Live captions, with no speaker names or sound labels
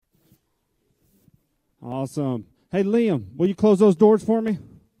Awesome. Hey, Liam, will you close those doors for me?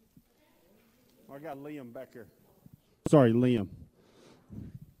 I got Liam back here. Sorry, Liam.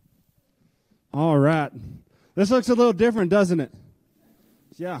 All right. This looks a little different, doesn't it?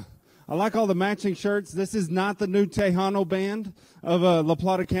 Yeah. I like all the matching shirts. This is not the new Tejano band of La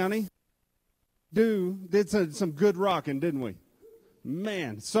Plata County. Did some good rocking, didn't we?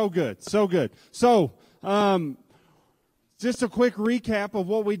 Man, so good, so good. So, just a quick recap of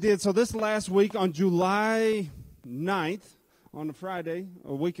what we did. So this last week on July 9th, on a Friday,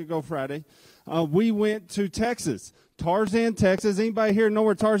 a week ago Friday, we went to Texas, Tarzan, Texas. Anybody here know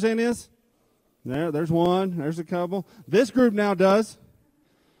where Tarzan is? There's one. There's a couple. This group now does.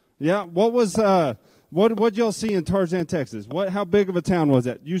 Yeah. What was what y'all see in Tarzan, Texas? How big of a town was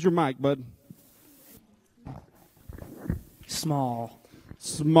that? Use your mic, bud. Small.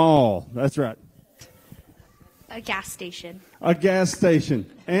 That's right. A gas station. A gas station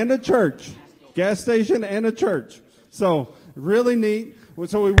and a church. Gas station and a church. So really neat.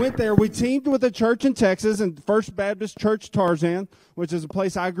 So we went there. We teamed with a church in Texas, and First Baptist Church Tarzan, which is a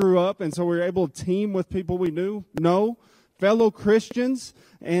place I grew up, and so we were able to team with people we know, fellow Christians,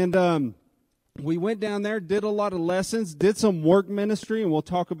 and we went down there, did a lot of lessons, did some work ministry, and we'll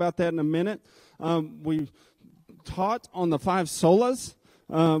talk about that in a minute. We taught on the 5 solas,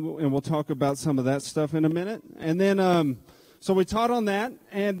 and we'll talk about some of that stuff in a minute. And then, so we taught on that,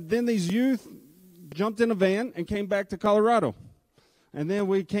 and then these youth jumped in a van and came back to Colorado. And then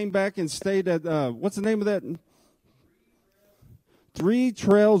we came back and stayed at, what's the name of that? Three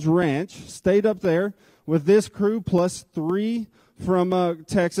Trails Ranch. Stayed up there with this crew plus 3 from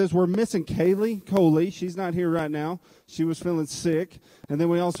Texas. We're missing Kaylee Coley. She's not here right now. She was feeling sick. And then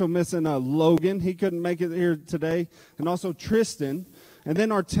we also missing Logan. He couldn't make it here today. And also Tristan. And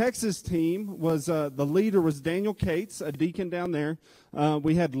then our Texas team was, the leader was Daniel Cates, a deacon down there.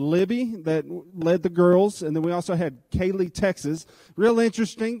 We had Libby that led the girls, and then we also had Kaylee, Texas. Real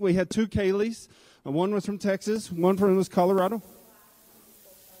interesting. We had 2 Kayleys. One was from Texas, one from was Colorado.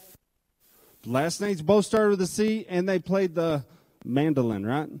 Last names both started with a C, and they played the mandolin,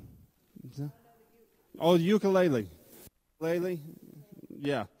 right? Oh, ukulele. Ukulele,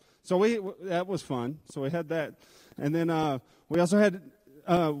 yeah. So that was fun. So we had that. And then we also had,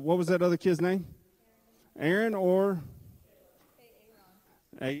 what was that other kid's name? Aaron or?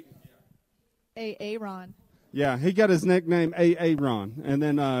 Aaron. Yeah, he got his nickname Aaron. And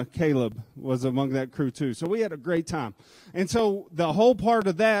then Caleb was among that crew too. So we had a great time. And so the whole part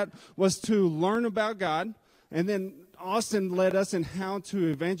of that was to learn about God. And then Austin led us in how to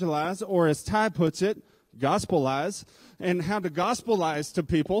evangelize, or as Ty puts it, gospelize, and how to gospelize to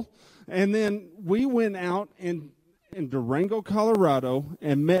people. And then we went out in Durango, Colorado,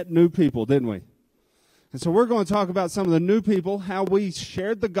 and met new people, didn't we? And so we're going to talk about some of the new people, how we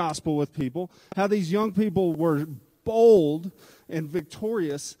shared the gospel with people, how these young people were bold and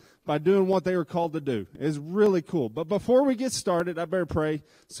victorious by doing what they were called to do. It's really cool. But before we get started, I better pray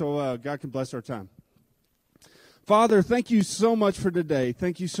so God can bless our time. Father, thank you so much for today.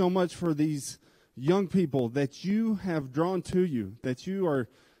 Thank you so much for these young people that you have drawn to you, that you are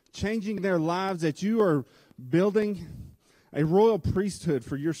changing their lives, that you are building a royal priesthood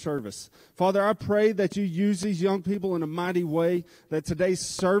for your service. Father, I pray that you use these young people in a mighty way, that today's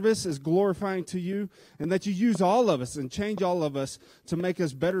service is glorifying to you, and that you use all of us and change all of us to make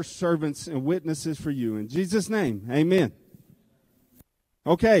us better servants and witnesses for you. In Jesus' name, amen.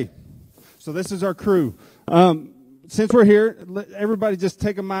 Okay, so this is our crew. Since we're here, everybody just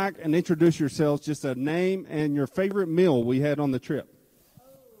take a mic and introduce yourselves, just a name and your favorite meal we had on the trip.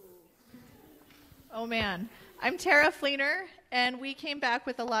 Oh, man. I'm Tara Fleener, and we came back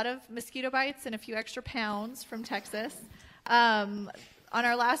with a lot of mosquito bites and a few extra pounds from Texas. On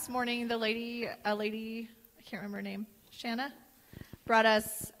our last morning, a lady, I can't remember her name, Shanna, brought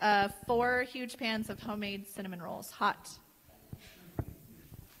us 4 huge pans of homemade cinnamon rolls, hot.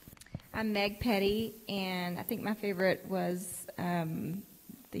 I'm Meg Petty, and I think my favorite was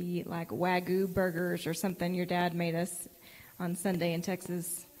the Wagyu burgers or something your dad made us on Sunday in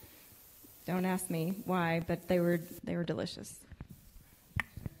Texas. Don't ask me why, but they were delicious.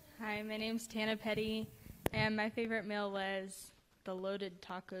 Hi, my name's Tana Petty, and my favorite meal was the loaded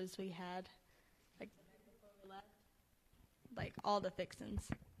tacos we had, like all the fixins.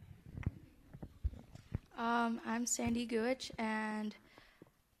 I'm Sandy Guich, and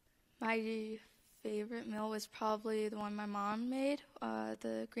my favorite meal was probably the one my mom made,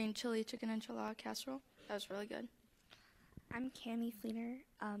 the green chili chicken enchilada casserole. That was really good. I'm Cami Fleener.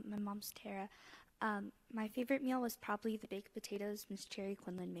 My mom's Tara. My favorite meal was probably the baked potatoes Miss Cherry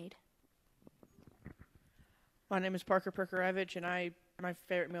Quinlan made. My name is Parker Perkarevich, and I My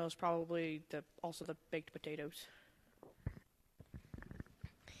favorite meal is probably also the baked potatoes.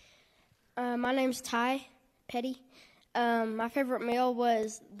 My name's Ty Petty. My favorite meal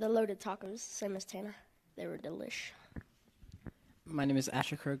was the loaded tacos, same as Tana. They were delish. My name is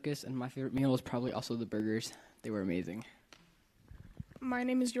Asher Crocus, and my favorite meal was probably also the burgers. They were amazing. My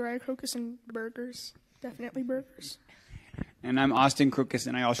name is Uriah Crocus, and burgers. Definitely burgers. And I'm Austin Crocus,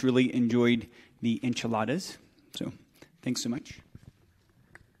 and I also really enjoyed the enchiladas. So, thanks so much.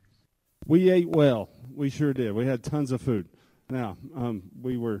 We ate well. We sure did. We had tons of food. Now,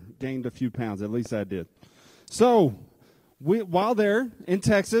 we gained a few pounds. At least I did. So, while there in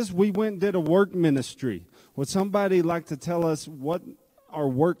Texas, we went and did a work ministry. Would somebody like to tell us what our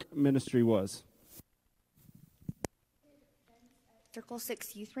work ministry was? Circle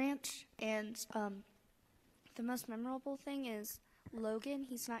 6 Youth Ranch, and the most memorable thing is Logan.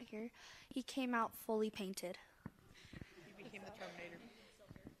 He's not here. He came out fully painted. He became the Terminator.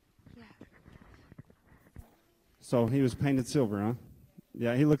 Yeah. So he was painted silver, huh?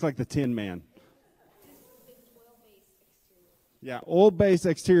 Yeah, he looked like the Tin Man. Yeah, oil-based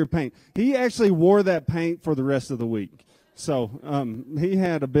exterior paint. He actually wore that paint for the rest of the week. So he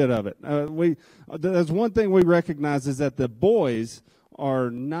had a bit of it. There's one thing we recognize is that the boys are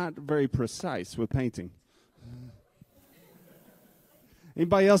not very precise with painting.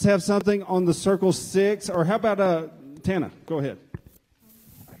 Anybody else have something on the Circle 6? Or how about Tana? Go ahead.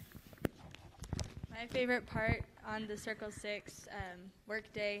 My favorite part on the Circle 6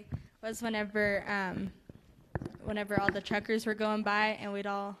 work day was whenever all the truckers were going by and we'd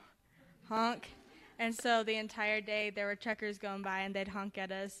all honk. And so the entire day there were truckers going by and they'd honk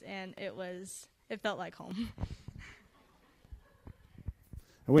at us, and it felt like home.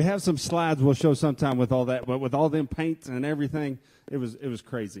 And we have some slides we'll show sometime with all that, but with all them paints and everything, it was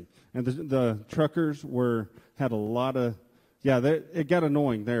crazy. And the truckers had a lot of, it got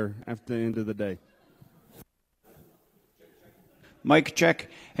annoying there after the end of the day. Mic check.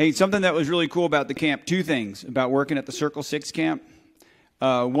 Hey, something that was really cool about the camp, two things about working at the Circle 6 camp.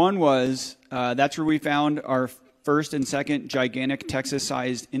 One was that's where we found our first and second gigantic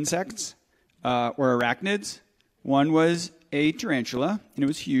Texas-sized insects or arachnids. One was a tarantula, and it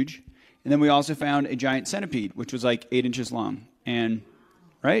was huge. And then we also found a giant centipede, which was like 8 inches long. And,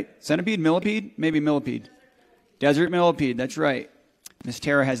 right? Centipede, millipede? Maybe millipede. Desert millipede, that's right. Miss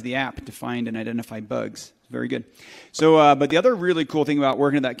Tara has the app to find and identify bugs. Very good. So, but the other really cool thing about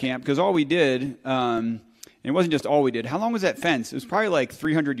working at that camp, because all we did, and it wasn't just all we did. How long was that fence? It was probably like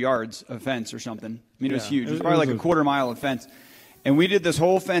 300 yards of fence or something. I mean, it was huge. It was probably like a quarter mile of fence. And we did this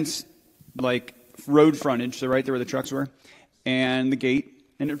whole fence, like road frontage, so right there where the trucks were, and the gate.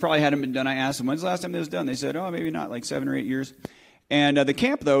 And it probably hadn't been done. I asked them, when's the last time it was done? They said, maybe not, like 7 or 8 years. And the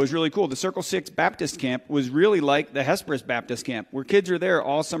camp, though, was really cool. The Circle 6 Baptist camp was really like the Hesperus Baptist camp, where kids are there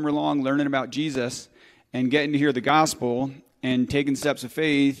all summer long learning about Jesus and getting to hear the gospel and taking steps of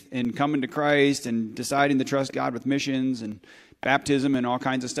faith and coming to Christ and deciding to trust God with missions and baptism and all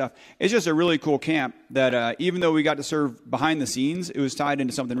kinds of stuff. It's just a really cool camp that even though we got to serve behind the scenes, it was tied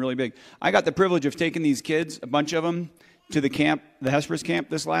into something really big. I got the privilege of taking these kids, a bunch of them, to the camp, the Hesperus camp,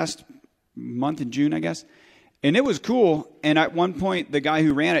 this last month in June, I guess. And it was cool. And at one point, the guy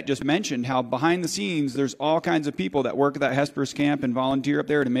who ran it just mentioned how behind the scenes, there's all kinds of people that work at that Hesperus camp and volunteer up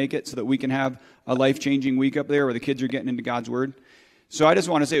there to make it so that we can have a life-changing week up there where the kids are getting into God's Word. So I just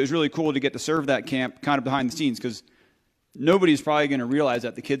want to say it was really cool to get to serve that camp kind of behind the scenes, because nobody's probably going to realize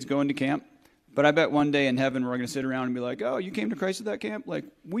that the kids go into camp. But I bet one day in heaven we're going to sit around and be like, oh, you came to Christ at that camp? Like,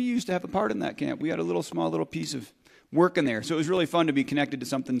 we used to have a part in that camp. We had a small little piece of work in there. So it was really fun to be connected to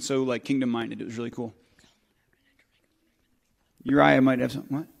something so like kingdom-minded. It was really cool. Uriah might have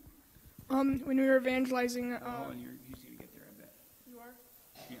something. What? When we were evangelizing. He's going to get there, I bet. You are?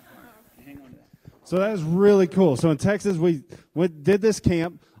 Yeah, hang on to that. So that was really cool. So in Texas, we did this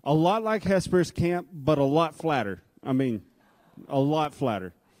camp, a lot like Hesperus camp, but a lot flatter. I mean, a lot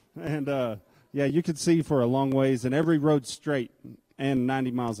flatter. And, you could see for a long ways, and every road straight and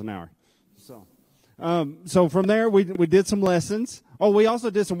 90 miles an hour. So from there, we did some lessons. Oh, we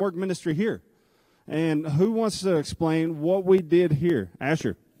also did some work ministry here. And who wants to explain what we did here?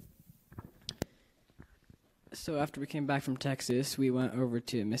 Asher. So after we came back from Texas, we went over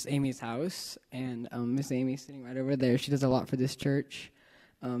to Miss Amy's house, and Miss Amy's sitting right over there. She does a lot for this church,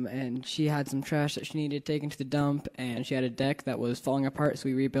 and she had some trash that she needed taken to the dump, and she had a deck that was falling apart, so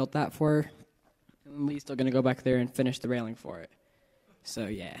we rebuilt that for her. And we're still going to go back there and finish the railing for it. So,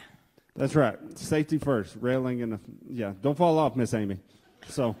 yeah. That's right. Safety first. Railing and, don't fall off, Miss Amy.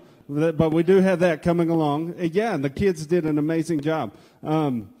 So... But we do have that coming along. And the kids did an amazing job.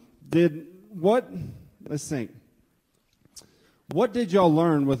 Let's think. What did y'all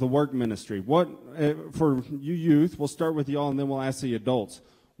learn with the work ministry? What, for you youth, we'll start with y'all and then we'll ask the adults.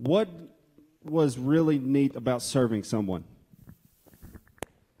 What was really neat about serving someone?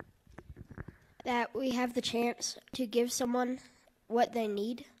 That we have the chance to give someone what they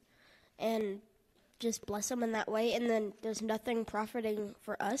need and just bless them in that way, and then there's nothing profiting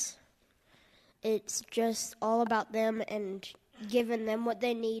for us. It's just all about them and giving them what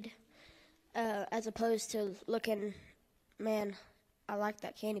they need, as opposed to looking, man, I like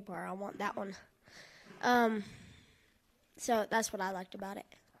that candy bar, I want that one. So that's what I liked about it.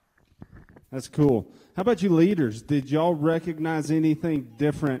 That's cool. How about you leaders? Did y'all recognize anything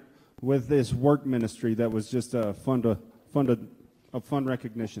different with this work ministry that was just a fun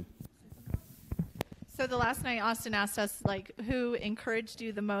recognition? So the last night, Austin asked us, like, who encouraged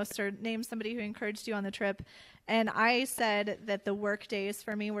you the most, or name somebody who encouraged you on the trip. And I said that the work days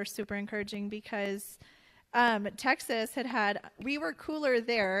for me were super encouraging because Texas we were cooler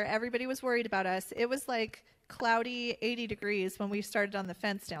there. Everybody was worried about us. It was like cloudy 80 degrees when we started on the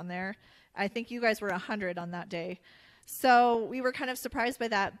fence down there. I think you guys were 100 on that day. So we were kind of surprised by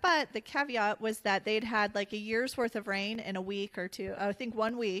that. But the caveat was that they'd had like a year's worth of rain in a week or two. I think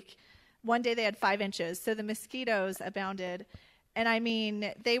 1 week. One day they had 5 inches. So the mosquitoes abounded. And I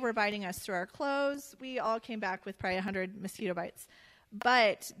mean, they were biting us through our clothes. We all came back with probably 100 mosquito bites.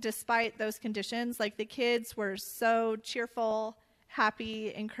 But despite those conditions, like the kids were so cheerful,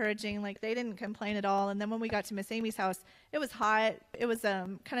 happy, encouraging. Like they didn't complain at all. And then when we got to Miss Amy's house, it was hot. It was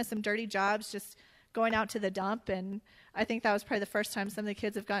kind of some dirty jobs, just going out to the dump. And I think that was probably the first time some of the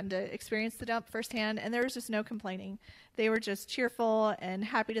kids have gotten to experience the dump firsthand. And there was just no complaining. They were just cheerful and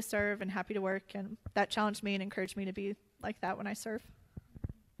happy to serve and happy to work. And that challenged me and encouraged me to be like that when I serve.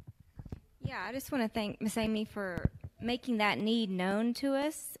 Yeah, I just want to thank Miss Amy for making that need known to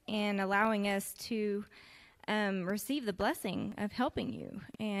us and allowing us to receive the blessing of helping you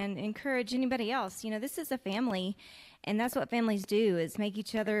and encourage anybody else. You know, this is a family, and that's what families do, is make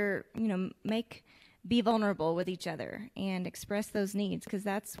each other, be vulnerable with each other and express those needs, because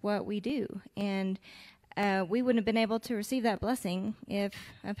that's what we do. And we wouldn't have been able to receive that blessing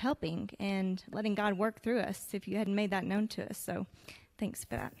of helping and letting God work through us if you hadn't made that known to us. So thanks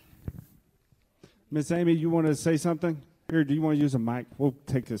for that. Miss Amy, you want to say something? Here, do you want to use a mic? We'll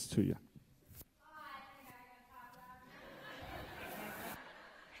take this to you.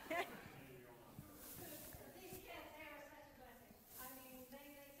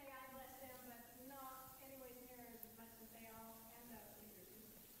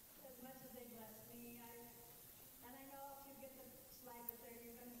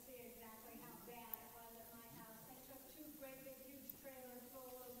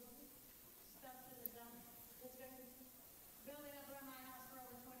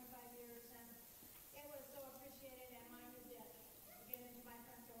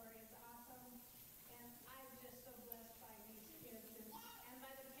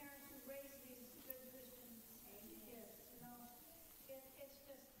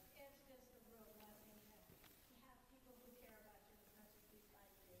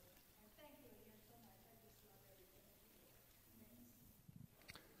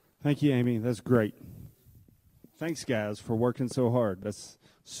 Thank you, Amy. That's great. Thanks, guys, for working so hard. That's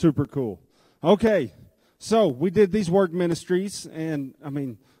super cool. Okay, so we did these work ministries, and,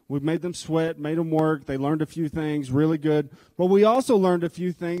 we made them sweat, made them work. They learned a few things, really good. But we also learned a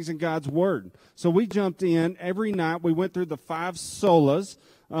few things in God's Word. So we jumped in every night. We went through the 5 solas,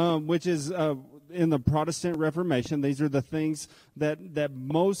 which is in the Protestant Reformation. These are the things that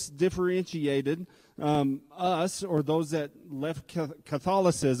most differentiated us, or those that left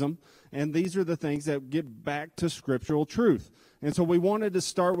Catholicism, and these are the things that get back to scriptural truth. And so we wanted to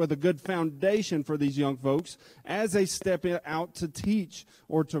start with a good foundation for these young folks as they step out to teach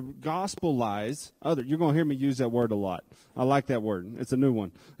or to gospelize other. You're going to hear me use that word a lot. I like that word. It's a new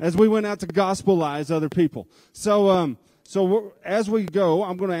one. As we went out to gospelize other people. So as we go,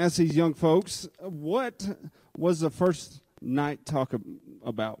 I'm going to ask these young folks, what was the first night talk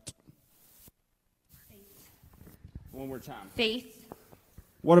about? One more time. Faith.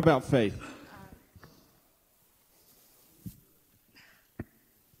 What about faith?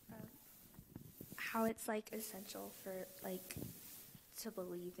 How it's essential for to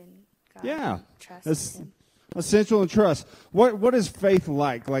believe in God. Yeah, and trust in Him. Essential and trust. What is faith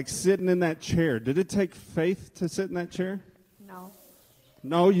like? Like sitting in that chair. Did it take faith to sit in that chair? No.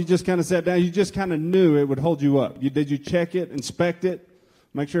 No, you just kind of sat down. You just kind of knew it would hold you up. Did you check it, inspect it,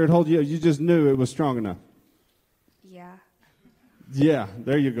 make sure it held you up? You just knew it was strong enough. Yeah. Yeah,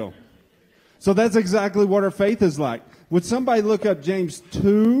 there you go. So that's exactly what our faith is like. Would somebody look up James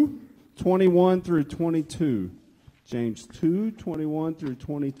 2:21 through 22? James 2:21 through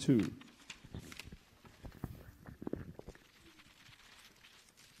 22.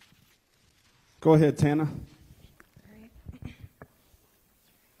 Go ahead, Tana.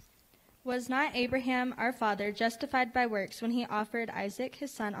 Was not Abraham, our father, justified by works when he offered Isaac,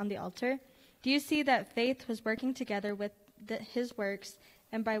 his son, on the altar? Do you see that faith was working together with his works,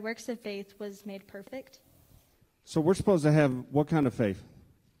 and by works of faith was made perfect? So we're supposed to have what kind of faith?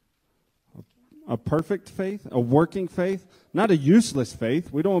 A perfect faith? A working faith? Not a useless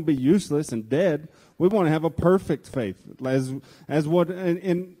faith. We don't want to be useless and dead. We want to have a perfect faith. As what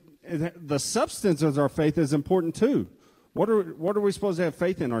in the substance of our faith is important too. What are we supposed to have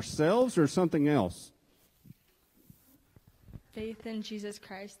faith in, ourselves or something else? Faith in Jesus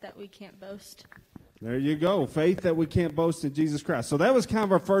Christ that we can't boast. There you go. Faith that we can't boast in Jesus Christ. So that was kind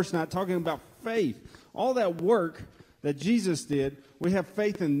of our first night talking about faith. All that work that Jesus did, we have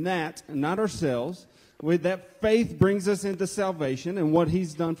faith in that and not ourselves. That faith brings us into salvation and what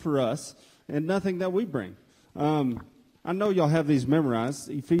he's done for us and nothing that we bring. I know y'all have these memorized.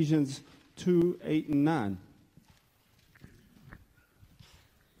 Ephesians 2:8 and 9.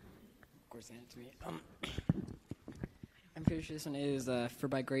 I'm pretty sure this one is, for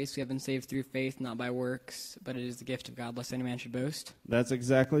by grace we have been saved through faith, not by works, but it is the gift of God, lest any man should boast. That's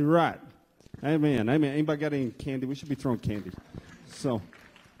exactly right. Amen. Amen. Anybody got any candy? We should be throwing candy. So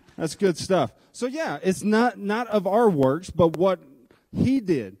that's good stuff. So yeah, it's not of our works, but what he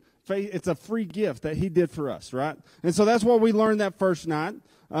did. Faith, it's a free gift that he did for us, right? And so that's what we learned that first night.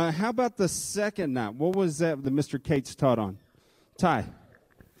 How about the second night? What was that Mr. Cates taught on? Ty.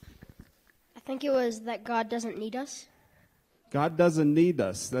 I think it was that God doesn't need us. God doesn't need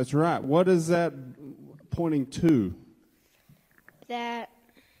us. That's right. What is that pointing to? That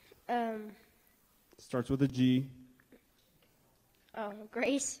starts with a G.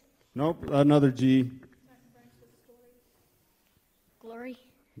 Grace. Nope, another G. Glory.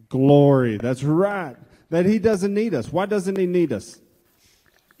 Glory. That's right. That he doesn't need us. Why doesn't he need us?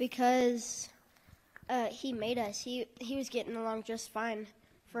 Because he made us. He was getting along just fine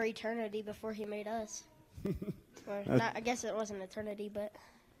for eternity before he made us. I guess it wasn't eternity, but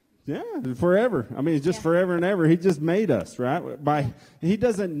yeah, forever. I mean, it's just forever and ever. He just made us, right? He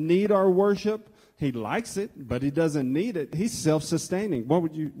doesn't need our worship. He likes it, but he doesn't need it. He's self-sustaining.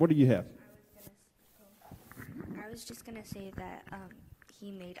 What do you have? I was just gonna say that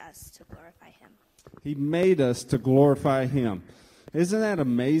he made us to glorify him. He made us to glorify him. Isn't that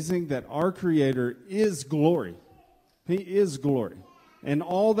amazing that our Creator is glory? He is glory. And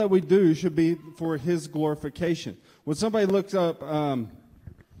all that we do should be for his glorification. When somebody looks up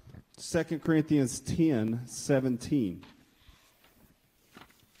 2 Corinthians 10:17.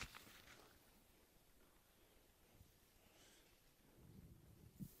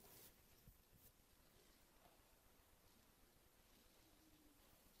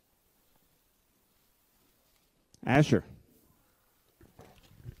 Asher.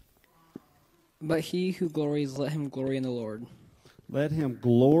 But he who glories, let him glory in the Lord. Let him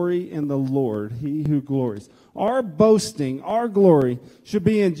glory in the Lord, he who glories. Our boasting, our glory should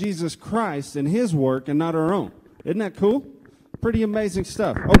be in Jesus Christ and his work and not our own. Isn't that cool? Pretty amazing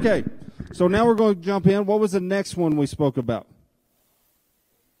stuff. Okay, so now we're going to jump in. What was the next one we spoke about?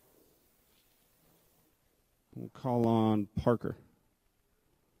 We'll call on Parker.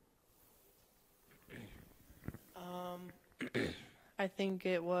 I think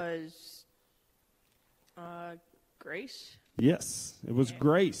it was grace. Yes, it was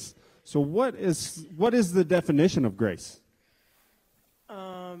grace. So what is the definition of grace?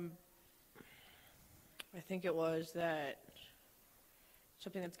 I think it was that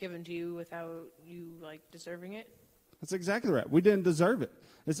something that's given to you without you deserving it. That's exactly right. We didn't deserve it.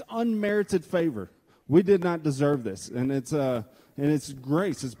 It's unmerited favor. We did not deserve this, and it's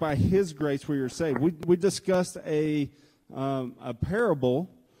grace. It's by His grace we are saved. We discussed a parable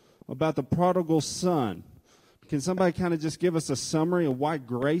about the prodigal son. Can somebody kind of just give us a summary of why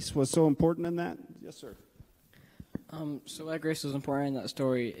grace was so important in that? Yes, sir. So why grace was important in that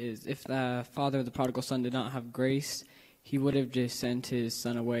story is if the father of the prodigal son did not have grace, he would have just sent his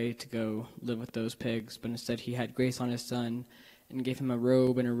son away to go live with those pigs. But instead he had grace on his son and gave him a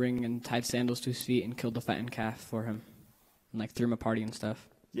robe and a ring and tied sandals to his feet and killed the fattened calf for him. And threw him a party and stuff.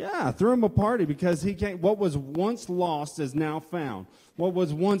 Yeah, threw him a party because what was once lost is now found. What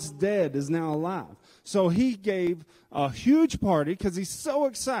was once dead is now alive. So he gave a huge party because he's so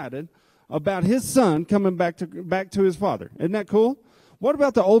excited about his son coming back to his father. Isn't that cool? What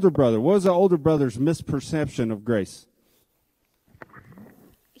about the older brother? What was the older brother's misperception of grace?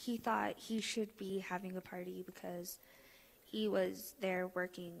 He thought he should be having a party because he was there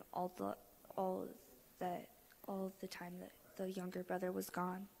working all the all the time that the younger brother was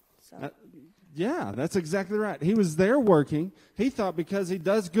gone. So. Yeah, that's exactly right. He was there working. He thought because he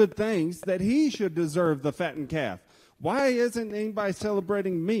does good things that he should deserve the fattened calf. Why isn't anybody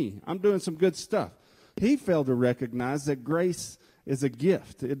celebrating me? I'm doing some good stuff. He failed to recognize that grace is a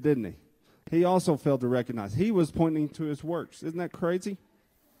gift, didn't he? He also failed to recognize. He was pointing to his works. Isn't that crazy?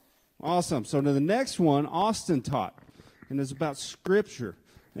 Awesome. So to the next one, Austin taught, and it's about Scripture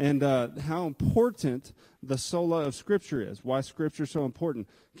and how important the sola of Scripture is, why Scripture is so important.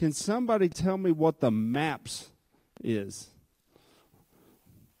 Can somebody tell me what the MAPS is?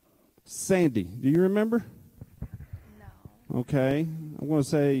 Sandy, do you remember? No. Okay. I'm going to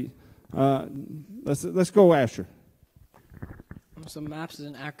say, let's go Asher. So MAPS is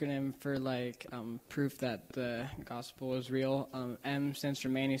an acronym for proof that the gospel is real. M stands for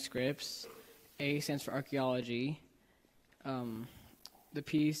manuscripts. A stands for archaeology. The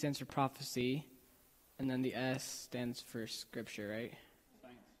P stands for prophecy. And then the S stands for scripture, right?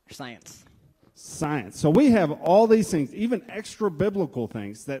 Science. Science. So we have all these things, even extra biblical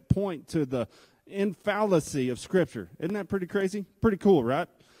things that point to the infallibility of Scripture. Isn't that pretty crazy? Pretty cool, right?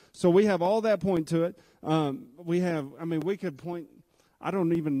 So we have all that point to it. We could point, I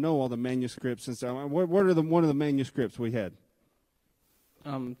don't even know all the manuscripts and stuff. What are one of the manuscripts we had?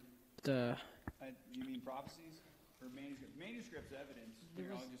 You mean prophecies or manuscripts? Manuscripts evidence.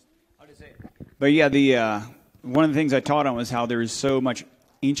 Here, I'll just say it. But yeah, one of the things I taught on was how there is so much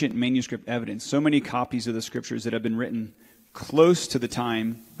ancient manuscript evidence, so many copies of the Scriptures that have been written close to the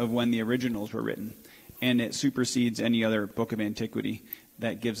time of when the originals were written, and it supersedes any other book of antiquity.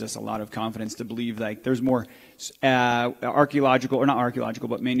 That gives us a lot of confidence to believe there's more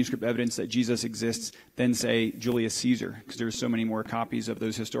manuscript evidence that Jesus exists than, say, Julius Caesar, because there's so many more copies of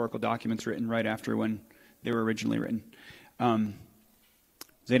those historical documents written right after when they were originally written. Does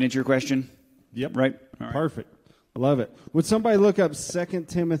that answer your question? Yep. Right? Perfect. I love it. Would somebody look up 2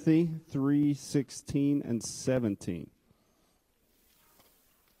 Timothy 3:16 and 17?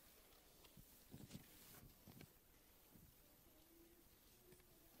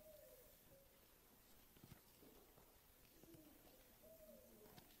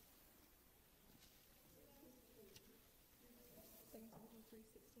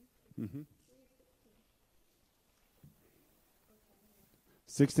 Mm-hmm.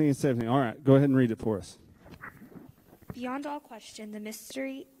 16 and 17. All right, go ahead and read it for us. Beyond all question, the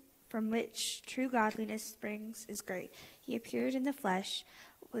mystery from which true godliness springs is great. He appeared in the flesh,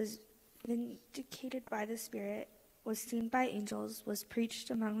 was vindicated by the Spirit, was seen by angels, was preached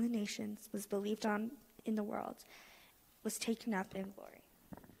among the nations, was believed on in the world, was taken up in glory.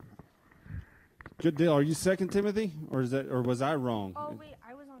 Good deal. Are you 2 Timothy, or was I wrong? Oh wait,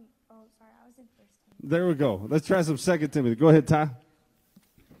 I was in 1 Timothy. There we go. Let's try some 2 Timothy. Go ahead, Ty.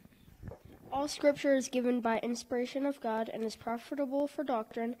 All Scripture is given by inspiration of God and is profitable for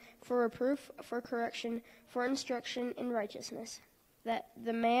doctrine, for reproof, for correction, for instruction in righteousness, that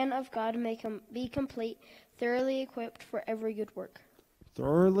the man of God may be complete, thoroughly equipped for every good work.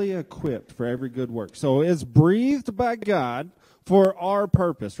 Thoroughly equipped for every good work. So it's breathed by God for our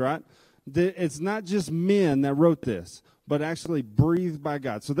purpose, right? It's not just men that wrote this, but actually breathed by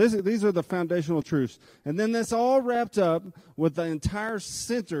God. So these are the foundational truths. And then that's all wrapped up with the entire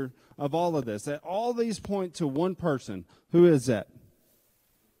center of all of this. That all these point to one person. Who is that?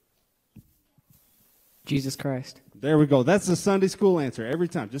 Jesus Christ. There we go. That's the Sunday school answer every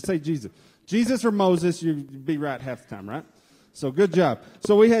time. Just say Jesus. Jesus or Moses, you'd be right half the time, right? So good job.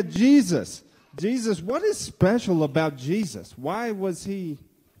 So we had Jesus. Jesus, what is special about Jesus? Why is he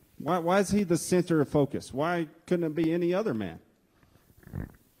the center of focus? Why couldn't it be any other man?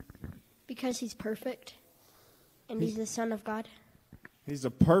 Because he's perfect, and he's the Son of God. He's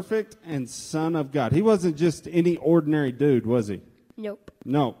a perfect and Son of God. He wasn't just any ordinary dude, was he? Nope.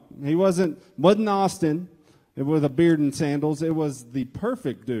 No, he wasn't Austin with a beard and sandals. It was the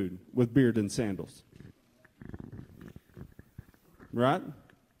perfect dude with beard and sandals. Right?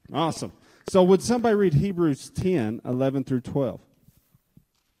 Awesome. So would somebody read Hebrews 10, 11 through 12?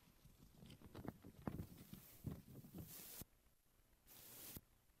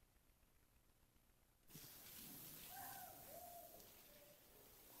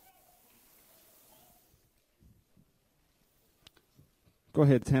 Go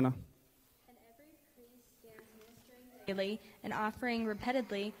ahead, Tana. Daily and offering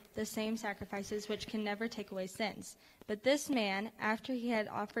repeatedly the same sacrifices which can never take away sins. But this man, after he had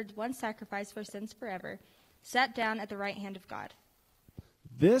offered one sacrifice for sins forever, sat down at the right hand of God.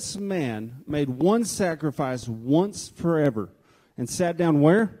 This man made one sacrifice once forever and sat down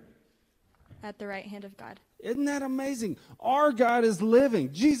where? At the right hand of God. Isn't that amazing? Our God is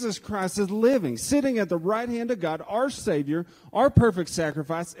living. Jesus Christ is living, sitting at the right hand of God. Our Savior, our perfect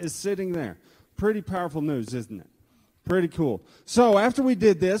sacrifice is sitting there. Pretty powerful news, isn't it? Pretty cool. So after we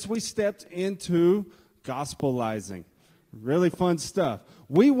did this, we stepped into gospelizing. Really fun stuff.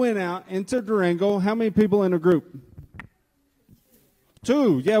 We went out into Durango. How many people in a group?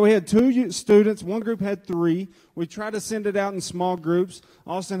 2. Yeah, we had 2 students. One group had 3. We tried to send it out in small groups.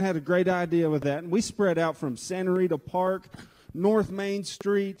 Austin had a great idea with that. And we spread out from Santa Rita Park, North Main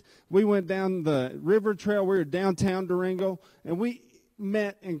Street. We went down the river trail. We were downtown Durango. And we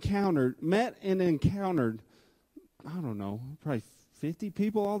met and encountered, I don't know, probably 50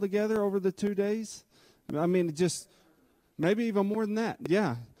 people altogether over the 2 days. I mean, just maybe even more than that.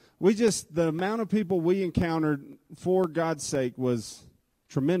 Yeah. The amount of people we encountered for God's sake was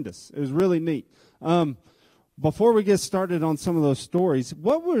tremendous. It was really neat. Before we get started on some of those stories,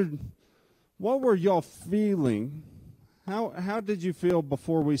 what were y'all feeling? How did you feel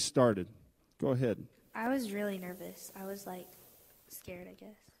before we started? Go ahead. I was really nervous. I was scared, I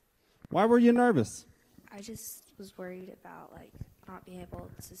guess. Why were you nervous? I just was worried about not being able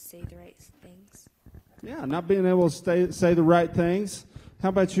to say the right things. Yeah, not being able to say the right things. How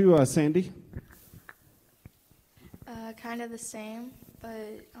about you, Sandy? Kind of the same,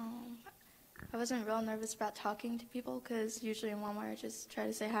 but I wasn't real nervous about talking to people because usually in Walmart I just try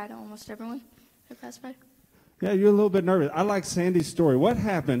to say hi to almost everyone who passed by. Yeah, you're a little bit nervous. I like Sandy's story. What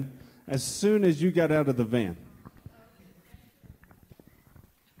happened as soon as you got out of the van?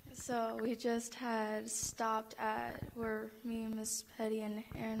 So we just had stopped at where me, Miss Petty, and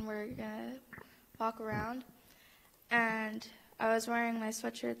Aaron were going to walk around, and I was wearing my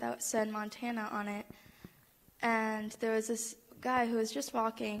sweatshirt that said Montana on it, and there was this guy who was just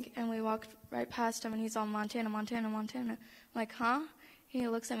walking, and we walked right past him, and he's all Montana, Montana, Montana. I'm like, huh? He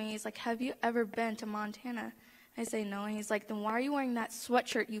looks at me, he's like, have you ever been to Montana? I say no, and he's like, then why are you wearing that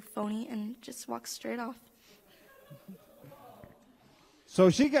sweatshirt, you phony? And just walks straight off. So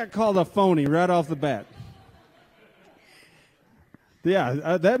she got called a phony right off the bat.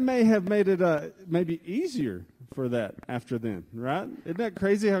 Yeah, that may have made it maybe easier for that after then, right? Isn't that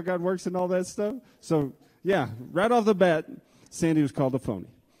crazy how God works and all that stuff? So, yeah, right off the bat, Sandy was called a phony.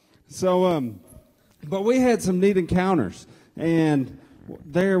 So, but we had some neat encounters, and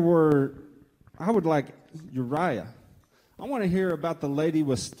there were, I would like Uriah. I want to hear about the lady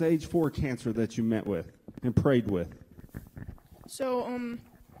with stage 4 cancer that you met with and prayed with. So,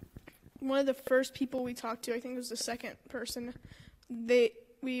 one of the first people we talked to, I think it was the second person,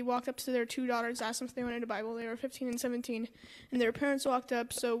 we walked up to their 2 daughters, asked them if they wanted a Bible. They were 15 and 17, and their parents walked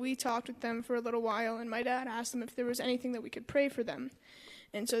up, so we talked with them for a little while, and my dad asked them if there was anything that we could pray for them.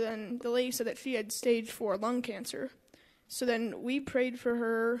 And so then the lady said that she had stage 4 lung cancer. So then we prayed for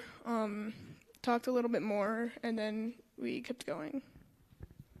her, talked a little bit more, and then we kept going.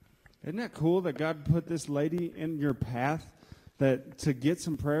 Isn't that cool that God put this lady in your path to get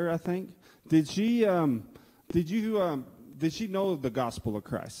some prayer, I think? Did she know the gospel of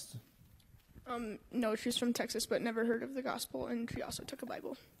Christ? No, she's from Texas, but never heard of the gospel, and she also took a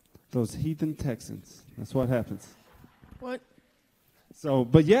Bible. Those heathen Texans. That's what happens. What? So,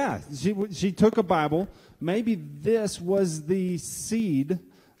 but yeah, she took a Bible. Maybe this was the seed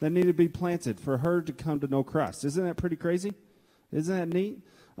that needed to be planted for her to come to know Christ. Isn't that pretty crazy? Isn't that neat?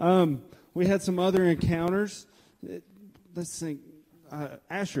 We had some other encounters. Let's think.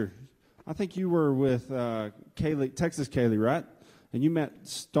 Asher, I think you were with Kaylee, Texas Kaylee, right? And you met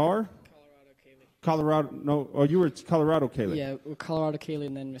Star? Colorado, no, or you were Colorado Kaylee. Yeah, Colorado Kaylee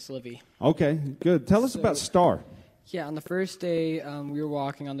and then Miss Livy. Okay, good. Tell us about Star. Yeah, on the first day, we were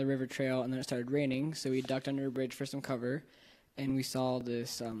walking on the river trail, and then it started raining, so we ducked under a bridge for some cover, and we saw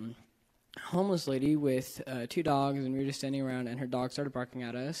this homeless lady with 2 dogs, and we were just standing around, and her dog started barking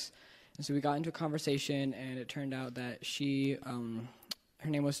at us. And so we got into a conversation, and it turned out that she, her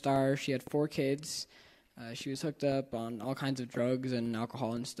name was Star. She had 4 kids. She was hooked up on all kinds of drugs and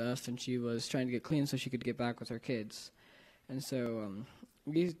alcohol and stuff, and she was trying to get clean so she could get back with her kids. And so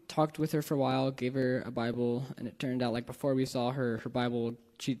we talked with her for a while, gave her a Bible, and it turned out, like, before we saw her Bible,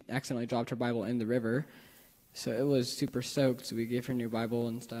 she accidentally dropped her Bible in the river. So it was super soaked, so we gave her a new Bible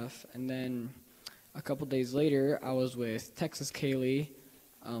and stuff. And then a couple days later, I was with Texas Kaylee,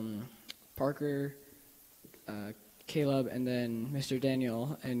 Parker, Caleb, and then Mr.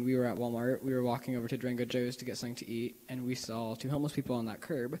 Daniel, and we were at Walmart. We were walking over to Durango Joe's to get something to eat, and we saw 2 homeless people on that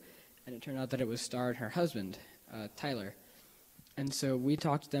curb, and it turned out that it was Star and her husband, Tyler. And so we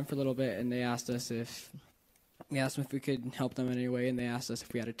talked to them for a little bit, and they asked us if we could help them in any way, and they asked us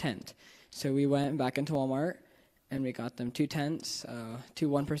if we had a tent. So we went back into Walmart, and we got them 2 tents, 2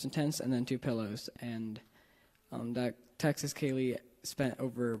 one-person tents, and then 2 pillows, and that Texas Kaylee spent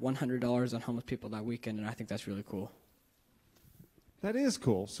over $100 on homeless people that weekend, and I think that's really cool. That is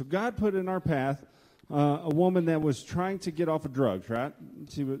cool. So God put in our path a woman that was trying to get off of drugs, right?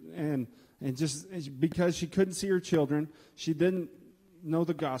 She was, and just because she couldn't see her children, she didn't know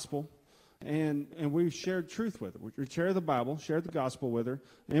the gospel, and we shared truth with her. We shared the Bible, shared the gospel with her,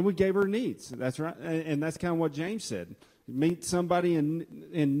 and we gave her needs. That's right, and that's kind of what James said. Meet somebody in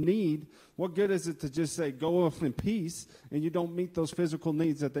need. What good is it to just say, go off in peace, and you don't meet those physical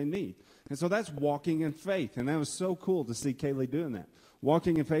needs that they need? And so that's walking in faith, and that was so cool to see Kaylee doing that.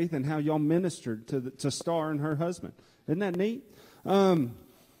 Walking in faith and how y'all ministered to Star and her husband. Isn't that neat?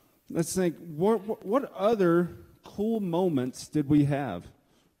 Let's think, what other cool moments did we have?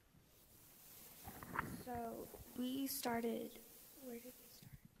 So we started, where did we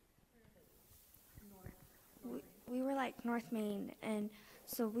start? We were like North Main, and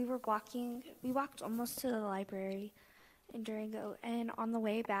so we walked almost to the library in Durango, and on the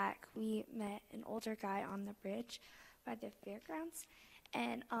way back, we met an older guy on the bridge by the fairgrounds,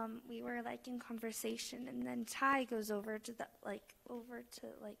 and we were like in conversation, and then Ty goes over to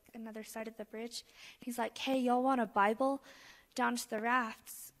another side of the bridge. He's like, "Hey, y'all want a Bible down to the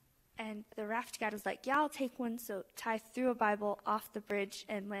rafts?" And the raft guide was like, "Yeah, I'll take one." So Ty threw a Bible off the bridge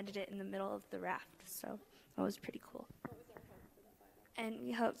and landed it in the middle of the raft. So that was pretty cool. And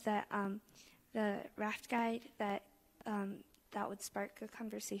we hope that the raft guide that would spark a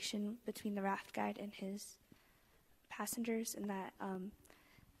conversation between the raft guide and his passengers, and that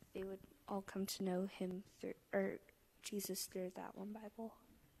they would all come to know him or Jesus through that one Bible.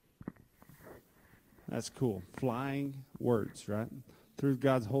 That's cool. Flying words, right? Through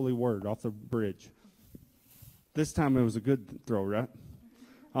God's holy word off the bridge. This time it was a good throw, right?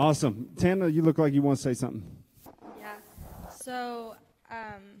 Awesome. Tana, you look like you want to say something. Yeah. So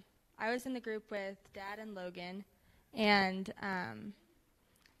I was in the group with Dad and Logan, and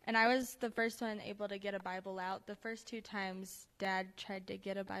I was the first one able to get a Bible out. The first 2 times, Dad tried to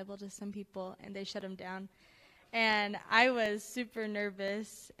get a Bible to some people, and they shut him down. And I was super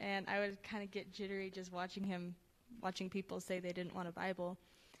nervous, and I would kind of get jittery just watching people say they didn't want a Bible.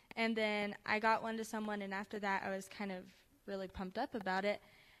 And then I got one to someone, and after that, I was kind of really pumped up about it.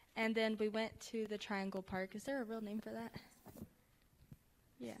 And then we went to the Triangle Park. Is there a real name for that?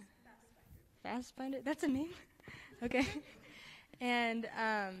 Yeah. Fastfinder? That's a name? Okay. And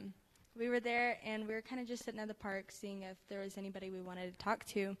we were there, and we were kind of just sitting at the park seeing if there was anybody we wanted to talk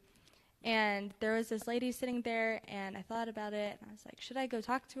to. And there was this lady sitting there, and I thought about it, and I was like, should I go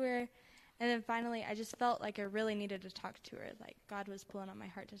talk to her? And then finally, I just felt like I really needed to talk to her. Like, God was pulling on my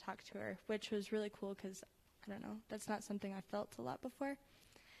heart to talk to her, which was really cool because, I don't know, that's not something I felt a lot before.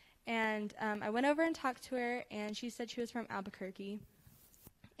 And I went over and talked to her, and she said she was from Albuquerque.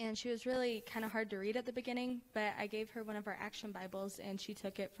 And she was really kind of hard to read at the beginning, but I gave her one of our Action Bibles, and she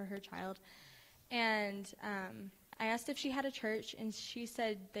took it for her child. And I asked if she had a church, and she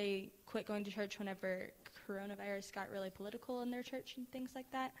said they quit going to church whenever coronavirus got really political in their church and things like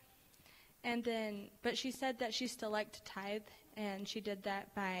that. And then, but she said that she still liked to tithe, and she did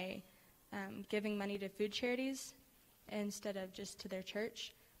that by giving money to food charities instead of just to their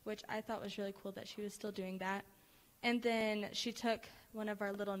church, which I thought was really cool that she was still doing that. And then she took one of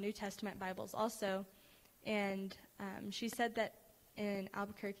our little New Testament Bibles also, and she said that in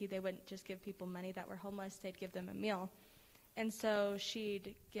Albuquerque they wouldn't just give people money that were homeless, they'd give them a meal. And so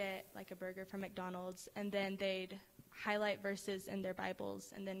she'd get like a burger from McDonald's, and then they'd highlight verses in their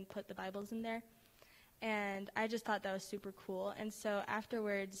Bibles and then put the Bibles in there. And I just thought that was super cool. And so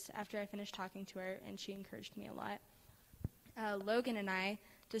afterwards, after I finished talking to her, and she encouraged me a lot, Logan and I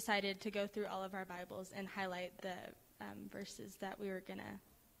decided to go through all of our Bibles and highlight the verses that we were going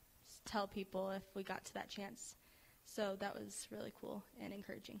to tell people if we got to that chance. So that was really cool and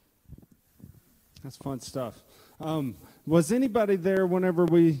encouraging. That's fun stuff. Was anybody there whenever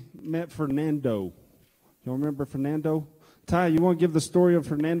we met Fernando? You remember Fernando? Ty, you want to give the story of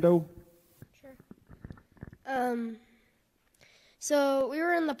Fernando? Sure. So we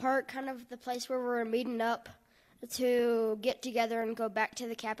were in the park, kind of the place where we were meeting up to get together and go back to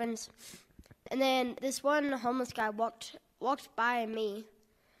the cabins. And then this one homeless guy walked by me,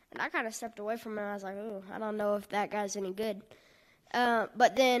 and I kind of stepped away from him. I was like, "Oh, I don't know if that guy's any good."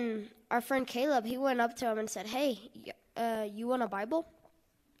 But then our friend Caleb, he went up to him and said, "Hey, you want a Bible?"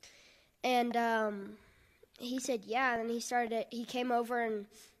 And he said, "Yeah." And he came over, and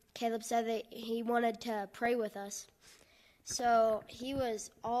Caleb said that he wanted to pray with us. So he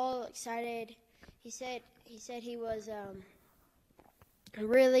was all excited. He said he was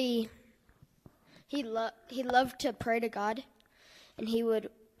really he loved to pray to God, and he would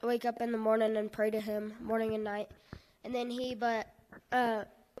wake up in the morning and pray to him morning and night. And then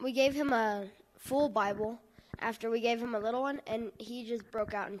we gave him a full Bible after we gave him a little one, and he just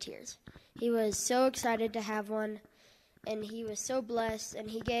broke out in tears. He was so excited to have one, and he was so blessed, and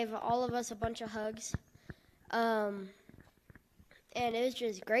he gave all of us a bunch of hugs. And it was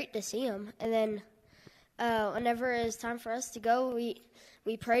just great to see him. And then whenever it was time for us to go,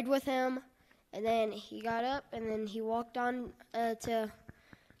 we prayed with him, and then he got up, and then he walked on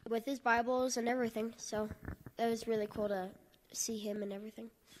with his Bibles and everything. So that was really cool to see him and everything.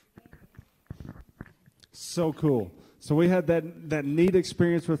 So cool. So we had that neat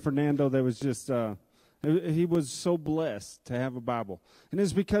experience with Fernando that was just, he was so blessed to have a Bible. And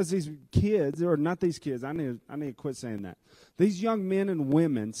it's because these kids, or not these kids, I need to quit saying that. These young men and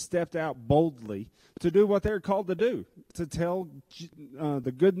women stepped out boldly to do what they're called to do, to tell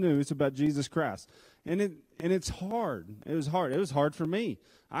the good news about Jesus Christ. And it's hard. It was hard. It was hard for me.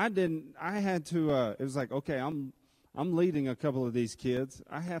 It was like, okay, I'm leading a couple of these kids.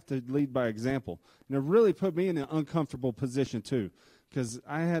 I have to lead by example. And it really put me in an uncomfortable position too, because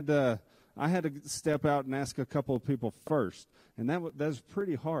I had to step out and ask a couple of people first. And that was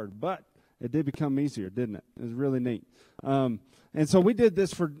pretty hard, but it did become easier, didn't it? It was really neat. And so we did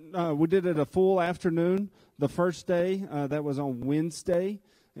this we did it a full afternoon the first day. That was on Wednesday.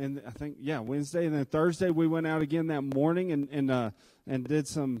 And I think, Wednesday. And then Thursday we went out again that morning and did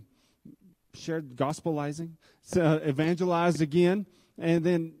some shared gospelizing, evangelized again. And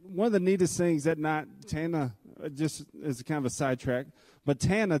then one of the neatest things that night, Tana, just as kind of a sidetrack, but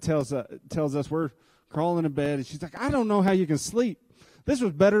Tana tells us we're crawling in bed, and she's like, I don't know how you can sleep. This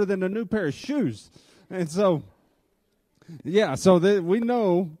was better than a new pair of shoes. And so, we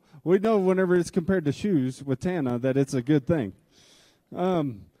know whenever it's compared to shoes with Tana that it's a good thing.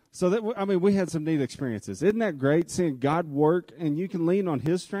 We had some neat experiences. Isn't that great, seeing God work and you can lean on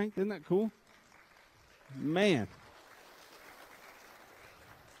his strength? Isn't that cool? Man.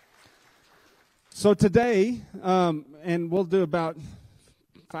 So today, and we'll do about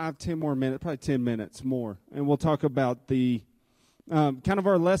 5-10 more minutes, probably 10 minutes more, and we'll talk about the kind of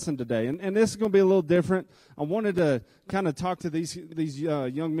our lesson today. And this is going to be a little different. I wanted to kind of talk to these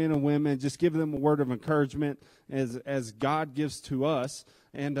young men and women, just give them a word of encouragement as God gives to us.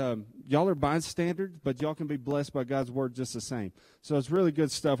 And y'all are bystanders, but y'all can be blessed by God's word just the same. So it's really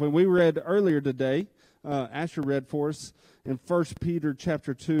good stuff. When we read earlier today, Asher read for us in 1 Peter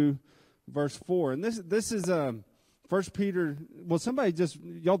chapter 2, verse 4. And this is 1 Peter. Well, somebody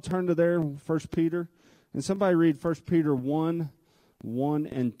y'all turn to there, 1 Peter. And somebody read 1 Peter 1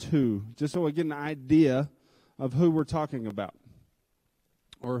 and 2, just so we get an idea of who we're talking about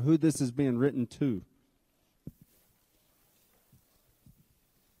or who this is being written to.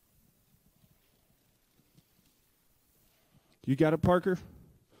 You got it, Parker?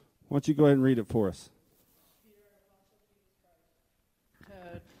 Why don't you go ahead and read it for us?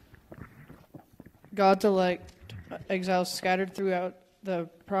 God's elect exiles scattered throughout the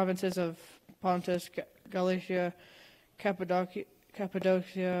provinces of Pontus, Galatia,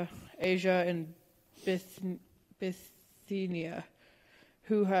 Cappadocia, Asia, and Bithynia,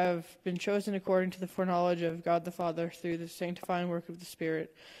 who have been chosen according to the foreknowledge of God the Father through the sanctifying work of the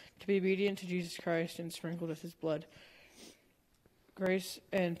Spirit, to be obedient to Jesus Christ and sprinkled with his blood. Grace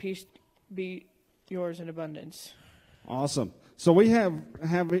and peace be yours in abundance. Awesome. So we have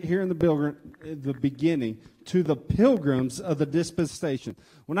it here in the beginning, to the pilgrims of the dispensation.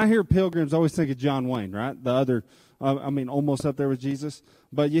 When I hear pilgrims, I always think of John Wayne, right? The other, almost up there with Jesus.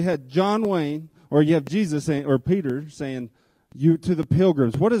 But you had John Wayne, or you have Jesus saying, or Peter saying, you to the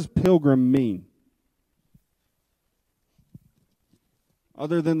pilgrims. What does pilgrim mean?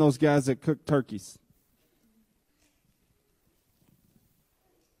 Other than those guys that cook turkeys.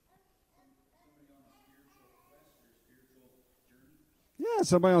 Yeah,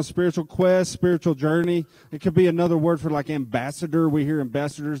 somebody on a spiritual quest, spiritual journey. It could be another word for like ambassador. We hear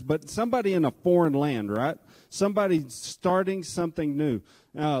ambassadors, but somebody in a foreign land, right? Somebody starting something new.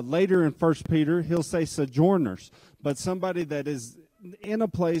 Later in 1 Peter, he'll say sojourners, but somebody that is in a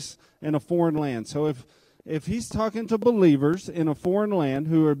place in a foreign land. So if he's talking to believers in a foreign land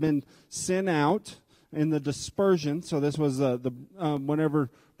who have been sent out in the dispersion, so this was whenever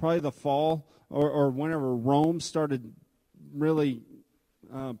probably the fall or whenever Rome started really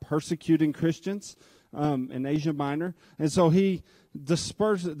persecuting Christians in Asia Minor. And so he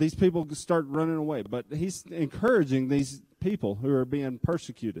dispersed, these people start running away. But he's encouraging these people who are being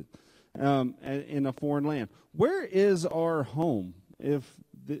persecuted in a foreign land. Where is our home if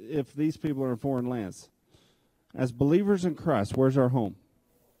these people are in foreign lands? As believers in Christ, where's our home?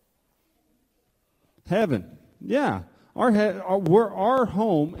 Heaven. Yeah. Our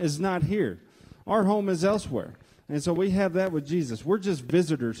home is not here. Our home is elsewhere. And so we have that with Jesus. We're just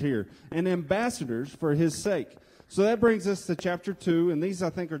visitors here and ambassadors for his sake. So that brings us to chapter 2, and these, I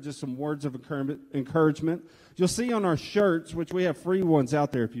think, are just some words of encouragement. You'll see on our shirts, which we have free ones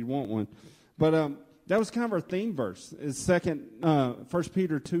out there if you want one. But that was kind of our theme verse, is 1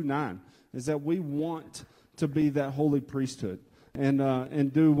 Peter 2:9, is that we want to be that holy priesthood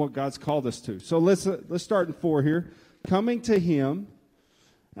and do what God's called us to. So let's start in 4 here. Coming to him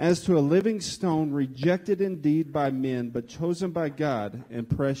as to a living stone, rejected indeed by men, but chosen by God and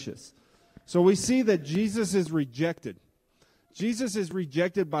precious. So we see that Jesus is rejected. Jesus is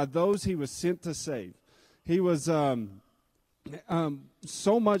rejected by those he was sent to save. He was so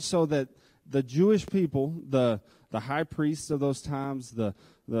much so that the Jewish people, the high priests of those times, the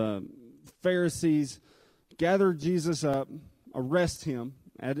Pharisees, gathered Jesus up, arrest him.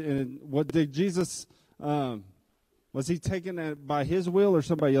 And what did Jesus? Was he taken by his will or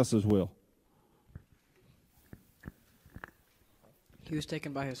somebody else's will? He was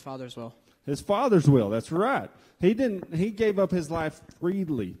taken by his Father's will. His Father's will, that's right. He gave up his life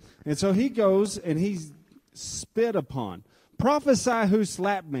freely. And so he goes and he's spit upon. Prophesy who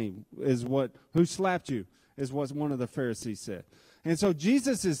slapped me who slapped you is what one of the Pharisees said. And so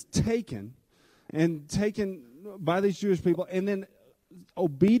Jesus is taken by these Jewish people and then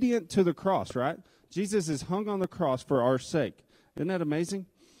obedient to the cross, right? Jesus is hung on the cross for our sake. Isn't that amazing?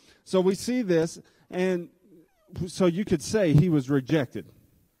 So we see this, and so you could say he was rejected.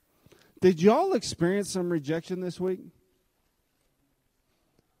 Did y'all experience some rejection this week?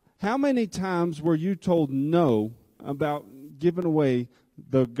 How many times were you told no about giving away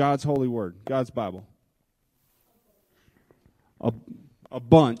God's holy word, God's Bible? A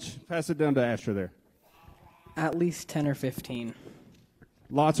bunch. Pass it down to Asher there. At least 10 or 15.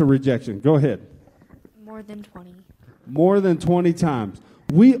 Lots of rejection. Go ahead. More than 20. More than 20 times.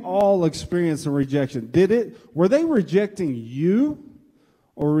 We all experienced some rejection. Were they rejecting you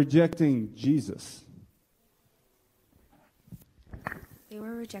or rejecting Jesus? They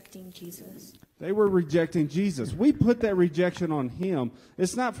were rejecting Jesus. They were rejecting Jesus. We put that rejection on him.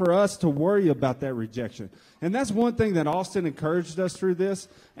 It's not for us to worry about that rejection. And that's one thing that Austin encouraged us through this.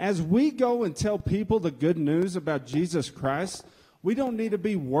 As we go and tell people the good news about Jesus Christ, we don't need to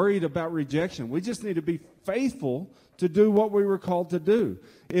be worried about rejection. We just need to be faithful to do what we were called to do.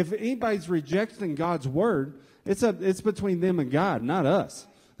 If anybody's rejecting God's word, it's between them and God, not us.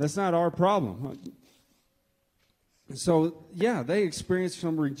 That's not our problem. So, yeah, they experienced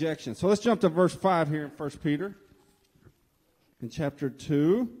some rejection. So let's jump to verse 5 here in 1 Peter. In chapter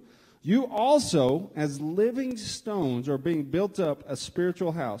 2. You also, as living stones, are being built up a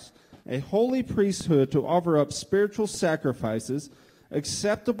spiritual house, a holy priesthood to offer up spiritual sacrifices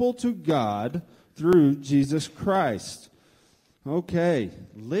acceptable to God through Jesus Christ. Okay,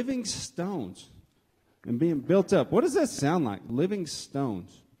 living stones and being built up. What does that sound like? Living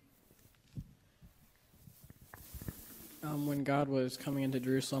stones. When God was coming into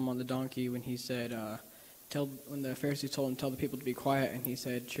Jerusalem on the donkey, when he said, when the Pharisees told him, tell the people to be quiet, and he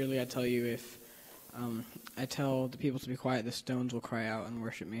said, surely I tell you, if I tell the people to be quiet, the stones will cry out and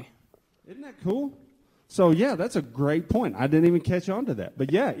worship me. Isn't that cool? So, yeah, that's a great point. I didn't even catch on to that.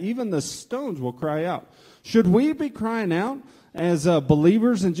 But, yeah, even the stones will cry out. Should we be crying out as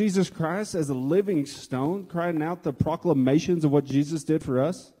believers in Jesus Christ, as a living stone, crying out the proclamations of what Jesus did for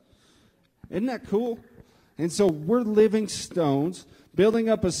us? Isn't that cool? And so we're living stones, building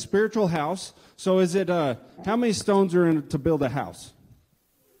up a spiritual house. So is it, how many stones are in to build a house?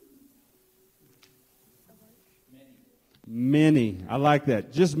 Many. I like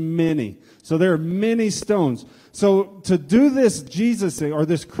that. Just many. So there are many stones. So to do this Jesus thing or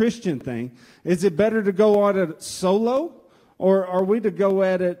this Christian thing, is it better to go at it solo, or are we to go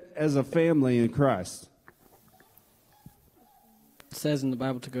at it as a family in Christ? It says in the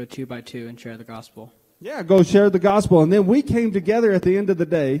Bible to go 2 by 2 and share the gospel. Yeah, go share the gospel. And then we came together at the end of the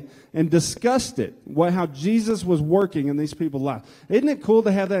day and discussed it, how Jesus was working in these people's lives. Isn't it cool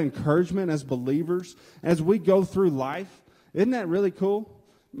to have that encouragement as believers as we go through life? Isn't that really cool?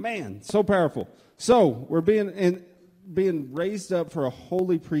 Man, so powerful. So we're being raised up for a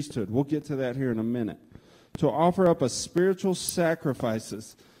holy priesthood. We'll get to that here in a minute. To offer up a spiritual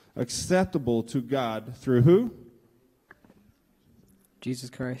sacrifices acceptable to God through who?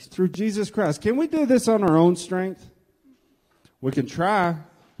 Jesus Christ. Through Jesus Christ. Can we do this on our own strength? We can try.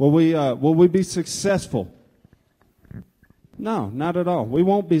 Will we be successful? No, not at all. We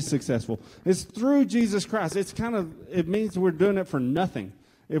won't be successful. It's through Jesus Christ. It means we're doing it for nothing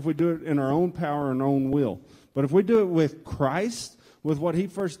if we do it in our own power and own will. But if we do it with Christ, with what he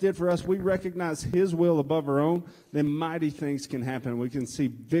first did for us, we recognize his will above our own, then mighty things can happen. We can see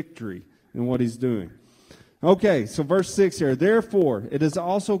victory in what he's doing. Okay, so verse 6 here. Therefore, it is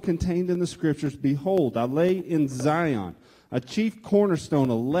also contained in the scriptures, behold, I lay in Zion a chief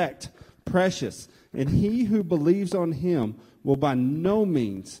cornerstone, elect, precious, and he who believes on him will by no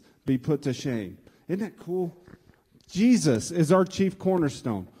means be put to shame. Isn't that cool? Jesus is our chief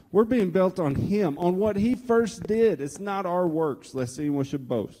cornerstone. We're being built on him, on what he first did. It's not our works, lest anyone should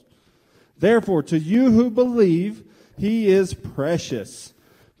boast. Therefore, to you who believe, he is precious.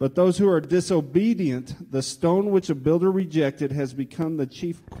 But those who are disobedient, the stone which a builder rejected has become the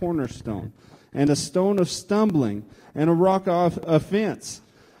chief cornerstone, and a stone of stumbling, and a rock of offense.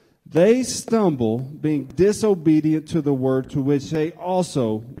 They stumble, being disobedient to the word to which they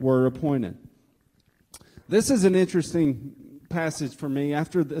also were appointed. This is an interesting passage for me,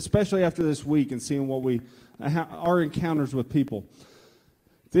 especially after this week and seeing what our encounters with people.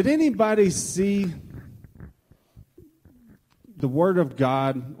 Did anybody see the Word of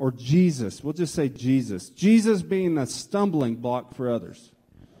God, or Jesus, we'll just say Jesus being a stumbling block for others?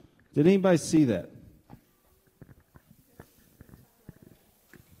 Did anybody see that?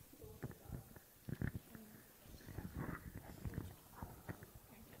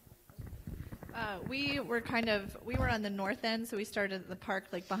 We were on the north end, so we started at the park,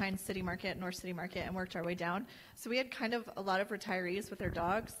 like behind City Market, North City Market, and worked our way down. So we had kind of a lot of retirees with their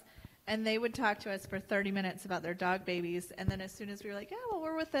dogs, and they would talk to us for 30 minutes about their dog babies. And then as soon as we were like, yeah, well,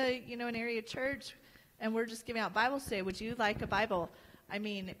 we're with an area church, and we're just giving out Bibles today. Would you like a Bible? I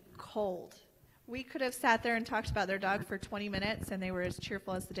mean, cold. We could have sat there and talked about their dog for 20 minutes, and they were as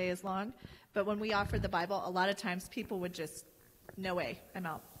cheerful as the day is long. But when we offered the Bible, a lot of times people would just, no way, I'm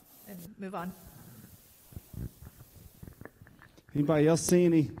out, and move on. Anybody else see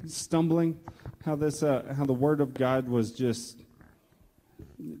any stumbling? How the Word of God was just,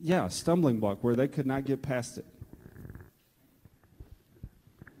 a stumbling block where they could not get past it.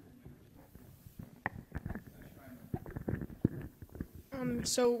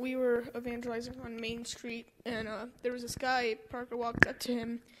 So we were evangelizing on Main Street, and there was this guy. Parker walked up to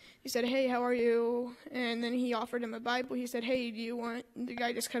him. He said, "Hey, how are you?" And then he offered him a Bible. He said, "Hey, do you want?" And the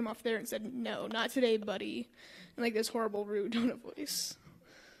guy just cut him off there and said, "No, not today, buddy." In like this horrible, rude tone of voice.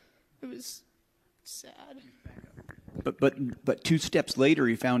 It was sad. But 2 steps later,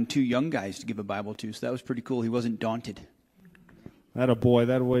 he found 2 young guys to give a Bible to, so that was pretty cool. He wasn't daunted. That'll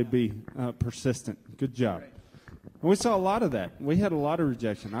be persistent. Good job. And we saw a lot of that. We had a lot of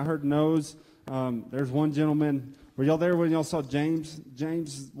rejection. I heard no's. There's one gentleman. Were y'all there when y'all saw James?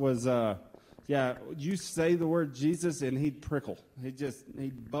 James was, you say the word Jesus and he'd prickle.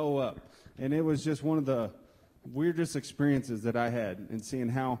 He'd bow up. And it was just one of the weirdest experiences that I had in seeing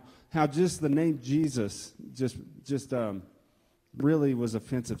how just the name Jesus just really was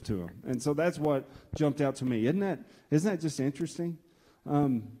offensive to him. And so that's what jumped out to me. Isn't that just interesting?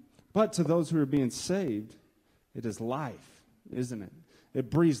 But to those who are being saved, it is life, isn't it? It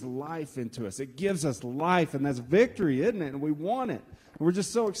breathes life into us. It gives us life, and that's victory, isn't it? And we want it. And we're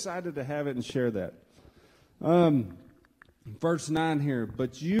just so excited to have it and share that. Verse 9 here,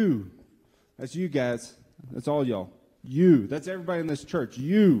 but you, that's you guys, that's all y'all. You, that's everybody in this church.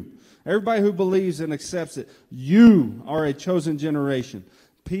 You, everybody who believes and accepts it. You are a chosen generation.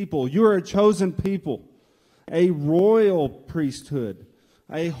 People, you are a chosen people. A royal priesthood.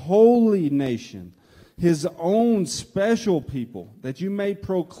 A holy nation. His own special people, that you may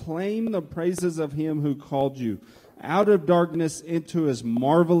proclaim the praises of him who called you out of darkness into his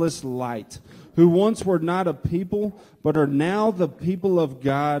marvelous light, who once were not a people, but are now the people of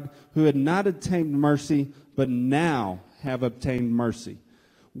God, who had not obtained mercy, but now have obtained mercy.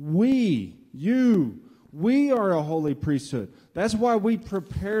 We are a holy priesthood. That's why we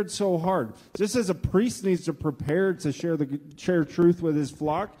prepared so hard. Just as a priest needs to prepare to share truth with his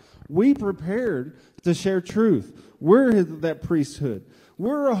flock, we prepared to share truth. We're that priesthood.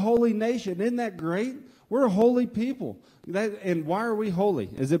 We're a holy nation. Isn't that great? We're a holy people. And why are we holy?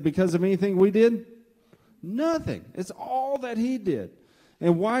 Is it because of anything we did? Nothing. It's all that he did.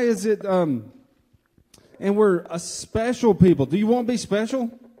 And why is it, and we're a special people. Do you want to be special?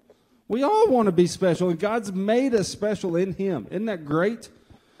 We all want to be special, and God's made us special in him. Isn't that great?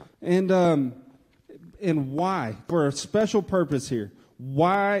 And why? For a special purpose here.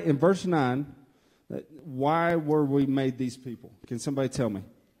 Why, in verse 9, why were we made these people? Can somebody tell me?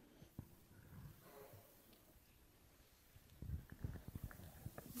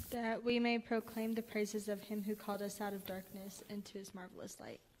 That we may proclaim the praises of him who called us out of darkness into his marvelous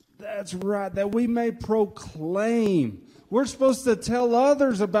light. That's right, that we may proclaim. We're supposed to tell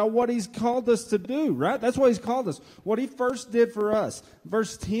others about what he's called us to do, right? That's what he's called us. What he first did for us.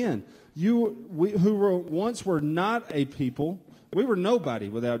 Verse 10, we who once were not a people, we were nobody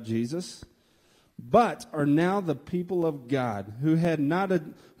without Jesus, but are now the people of God, who had not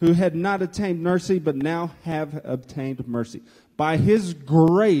attained mercy, but now have obtained mercy. By his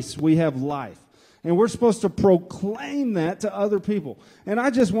grace we have life. And we're supposed to proclaim that to other people. And I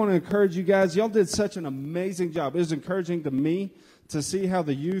just want to encourage you guys. Y'all did such an amazing job. It was encouraging to me to see how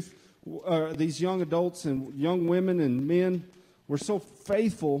the youth, these young adults and young women and men were so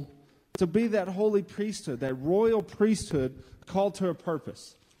faithful to be that holy priesthood, that royal priesthood called to a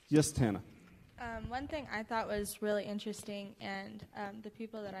purpose. Yes, Tana. One thing I thought was really interesting, and the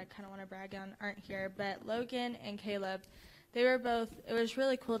people that I kind of want to brag on aren't here, but Logan and Caleb, they were both, it was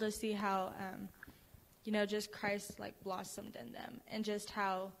really cool to see how, just Christ blossomed in them, and just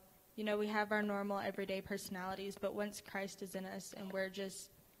how, we have our normal everyday personalities, but once Christ is in us and we're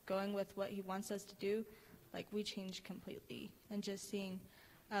just going with what he wants us to do, we change completely. And just seeing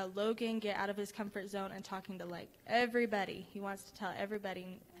Logan get out of his comfort zone and talking to everybody. He wants to tell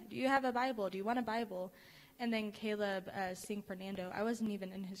everybody, do you have a Bible? Do you want a Bible? And then Caleb seeing Fernando. I wasn't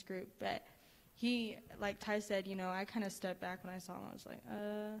even in his group, but he, like Ty said, I kind of stepped back when I saw him. I was like,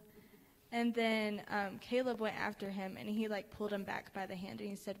 And then Caleb went after him, and he pulled him back by the hand, and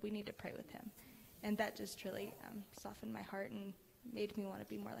he said, we need to pray with him. And that just really softened my heart and made me want to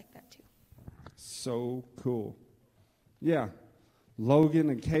be more like that too. So cool. Yeah. Logan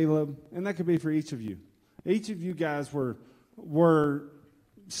and Caleb, and that could be for each of you. Each of you guys were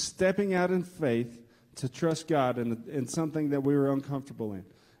stepping out in faith to trust God in something that we were uncomfortable in.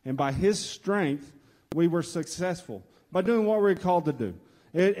 And by his strength, we were successful by doing what we were called to do.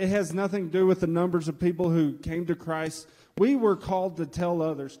 It has nothing to do with the numbers of people who came to Christ. We were called to tell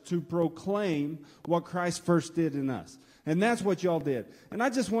others, to proclaim what Christ first did in us. And that's what y'all did. And I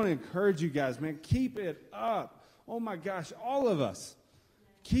just want to encourage you guys, man, keep it up. Oh my gosh, all of us,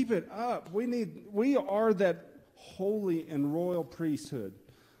 keep it up. We are that holy and royal priesthood,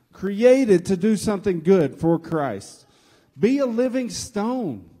 created to do something good for Christ. Be a living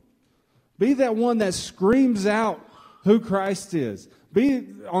stone. Be that one that screams out who Christ is. Be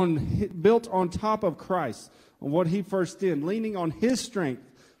built on top of Christ, on what he first did, leaning on his strength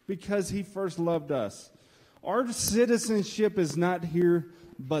because he first loved us. Our citizenship is not here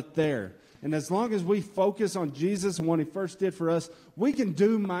but there. And as long as we focus on Jesus and what he first did for us, we can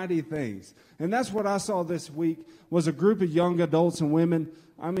do mighty things. And that's what I saw this week, was a group of young adults and women,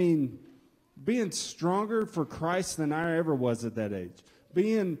 being stronger for Christ than I ever was at that age.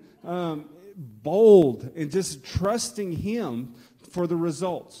 Being bold and just trusting him for the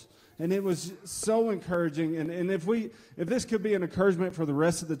results. And it was so encouraging. And if this could be an encouragement for the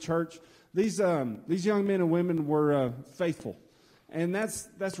rest of the church, these young men and women were faithful. And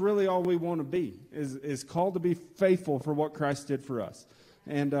that's really all we want to be, is called to be faithful for what Christ did for us.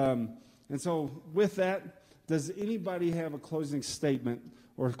 And so with that, does anybody have a closing statement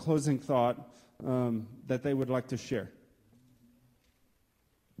or a closing thought that they would like to share?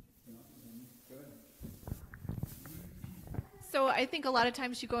 So I think a lot of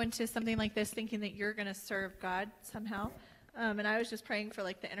times you go into something like this thinking that you're going to serve God somehow. And I was just praying for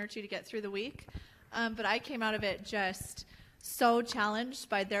the energy to get through the week. But I came out of it just so challenged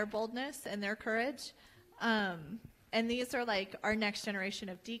by their boldness and their courage. And these are our next generation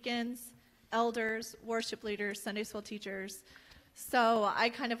of deacons, elders, worship leaders, Sunday school teachers. So I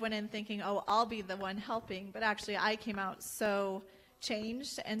kind of went in thinking, I'll be the one helping. But actually I came out so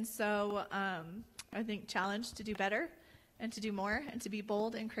changed and so I think challenged to do better and to do more and to be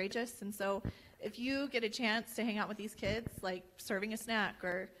bold and courageous. And so if you get a chance to hang out with these kids, serving a snack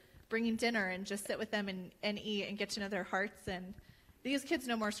or bringing dinner and just sit with them and eat and get to know their hearts. And these kids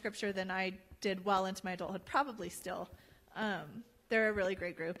know more scripture than I did well into my adulthood, probably still. They're a really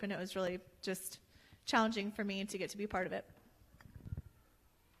great group, and it was really just challenging for me to get to be part of it.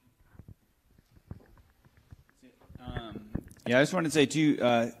 Yeah, I just wanted to say, too,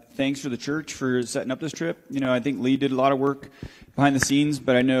 thanks for the church for setting up this trip. I think Lee did a lot of work behind the scenes,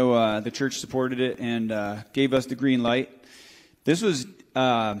 but I know the church supported it and gave us the green light. This was,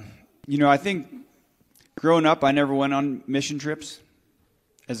 I think growing up, I never went on mission trips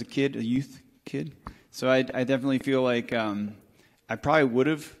as a kid, a youth kid. So I definitely feel like I probably would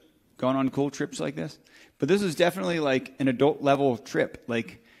have gone on cool trips like this. But this was definitely an adult-level trip.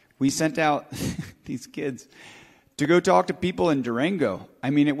 We sent out these kids to go talk to people in Durango.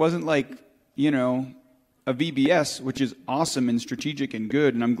 It wasn't a VBS, which is awesome and strategic and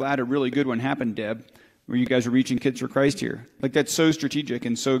good, and I'm glad a really good one happened, Deb. where you guys are reaching kids for Christ here. Like, that's so strategic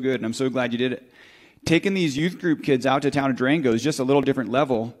and so good, and I'm so glad you did it. Taking these youth group kids out to town of Durango is just a little different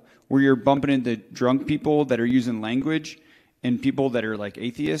level, where you're bumping into drunk people that are using language and people that are like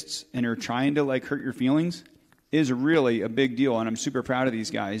atheists and are trying to like hurt your feelings is really a big deal. And I'm super proud of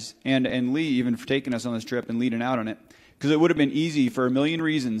these guys and Lee even for taking us on this trip and leading out on it, because it would have been easy for a million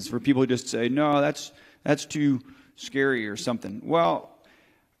reasons for people to just say, no, that's too scary or something. Well,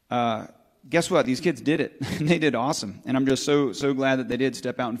 guess what? These kids did it. They did awesome. And I'm just so glad that they did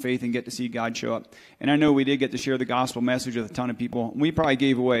step out in faith and get to see God show up. And I know we did get to share the gospel message with a ton of people. We probably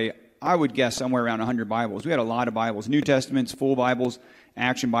gave away, I would guess, somewhere around 100 Bibles. We had a lot of Bibles, New Testaments, full Bibles,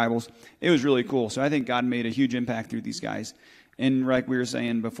 action Bibles. It was really cool. So I think God made a huge impact through these guys. And like we were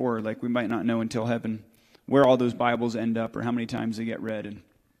saying before, like we might not know until heaven where all those Bibles end up or how many times they get read and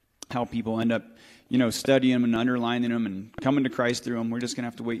how people end up, studying them and underlining them and coming to Christ through them. We're just going to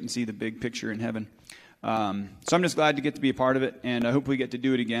have to wait and see the big picture in heaven. So I'm just glad to get to be a part of it, and I hope we get to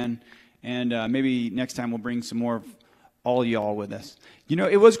do it again. And maybe next time we'll bring some more of all y'all with us.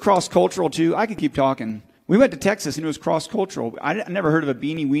 It was cross-cultural, too. I could keep talking. We went to Texas, and it was cross-cultural. I never heard of a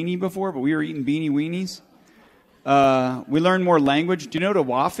beanie weenie before, but we were eating beanie weenies. We learned more language. Do you know what a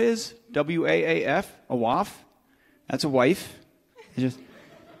WAF is? W-A-A-F? A WAF? That's a wife.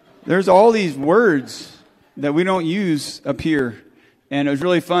 There's all these words that we don't use up here. And it was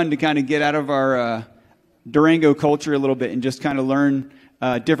really fun to kind of get out of our Durango culture a little bit and just kind of learn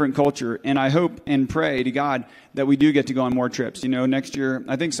different culture. And I hope and pray to God that we do get to go on more trips. Next year,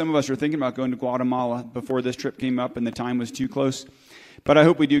 I think some of us are thinking about going to Guatemala before this trip came up and the time was too close. But I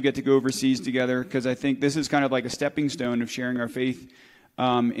hope we do get to go overseas together, because I think this is kind of like a stepping stone of sharing our faith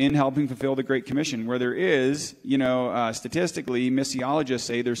in helping fulfill the Great Commission, where there is, statistically, missiologists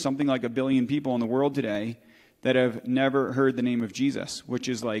say there's something like 1 billion people in the world today that have never heard the name of Jesus, which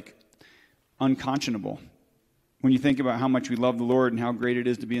is like unconscionable. When you think about how much we love the Lord and how great it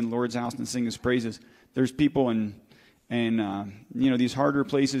is to be in the Lord's house and sing His praises, there's people in these harder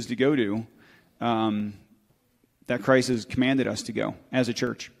places to go to that Christ has commanded us to go as a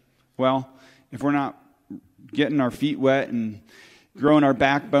church. Well, if we're not getting our feet wet and growing our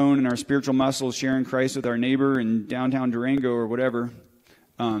backbone and our spiritual muscles, sharing Christ with our neighbor in downtown Durango or whatever,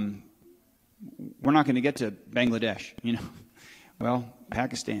 we're not going to get to Bangladesh, Well,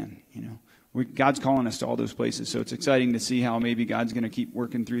 Pakistan, God's calling us to all those places. So it's exciting to see how maybe God's going to keep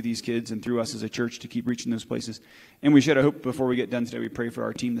working through these kids and through us as a church to keep reaching those places. And we should, I hope, before we get done today, we pray for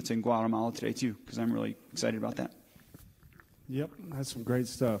our team that's in Guatemala today too, because I'm really excited about that. Yep, that's some great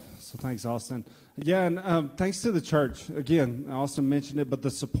stuff. So thanks, Austin. Yeah, and thanks to the church. Again, Austin mentioned it, but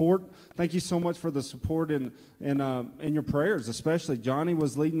the support. Thank you so much for the support in your prayers, especially. Johnny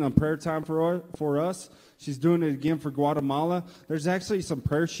was leading on prayer time for us. She's doing it again for Guatemala. There's actually some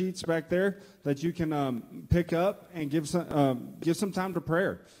prayer sheets back there that you can pick up and give some time to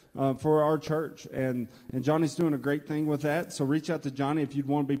prayer for our church. And Johnny's doing a great thing with that. So reach out to Johnny if you'd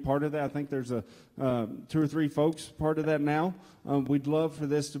want to be part of that. I think there's 2 or 3 folks part of that now. We'd love for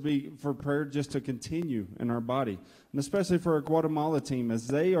this to be for prayer just to continue in our body, and especially for our Guatemala team, as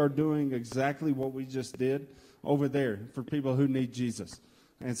they are doing exactly what we just did over there for people who need Jesus.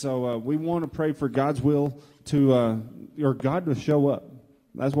 And so we want to pray for God's will or God to show up.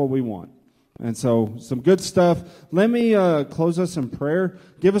 That's what we want. And so some good stuff. Let me close us in prayer.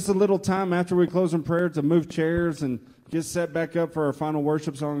 Give us a little time after we close in prayer to move chairs and get set back up for our final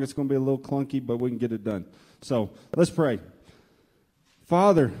worship song. It's going to be a little clunky, but we can get it done. So let's pray.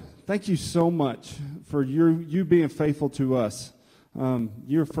 Father, thank you so much for you being faithful to us.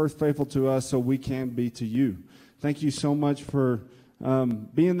 You're first faithful to us so we can be to you. Thank you so much for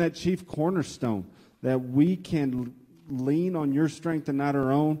being that chief cornerstone, that we can lean on your strength and not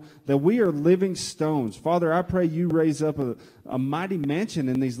our own, that we are living stones. Father, I pray you raise up a mighty mansion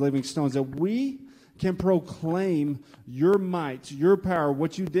in these living stones, that we can proclaim your might, your power,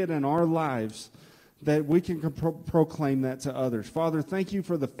 what you did in our lives, that we can proclaim that to others. Father, thank you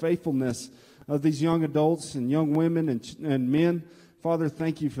for the faithfulness of these young adults and young women and men. Father,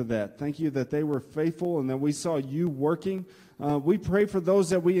 thank you for that. Thank you that they were faithful and that we saw you working. We pray for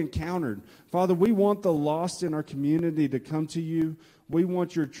those that we encountered. Father, we want the lost in our community to come to you. We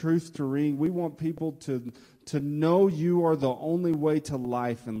want your truth to ring. We want people to know you are the only way to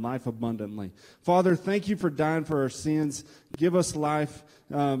life and life abundantly. Father, thank you for dying for our sins. Give us life.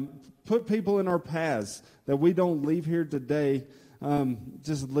 Put people in our paths that we don't leave here today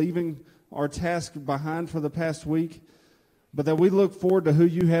just leaving our task behind for the past week, but that we look forward to who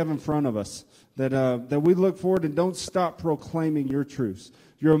you have in front of us, that we look forward and don't stop proclaiming your truths.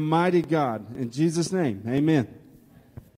 You're a mighty God. In Jesus' name, amen.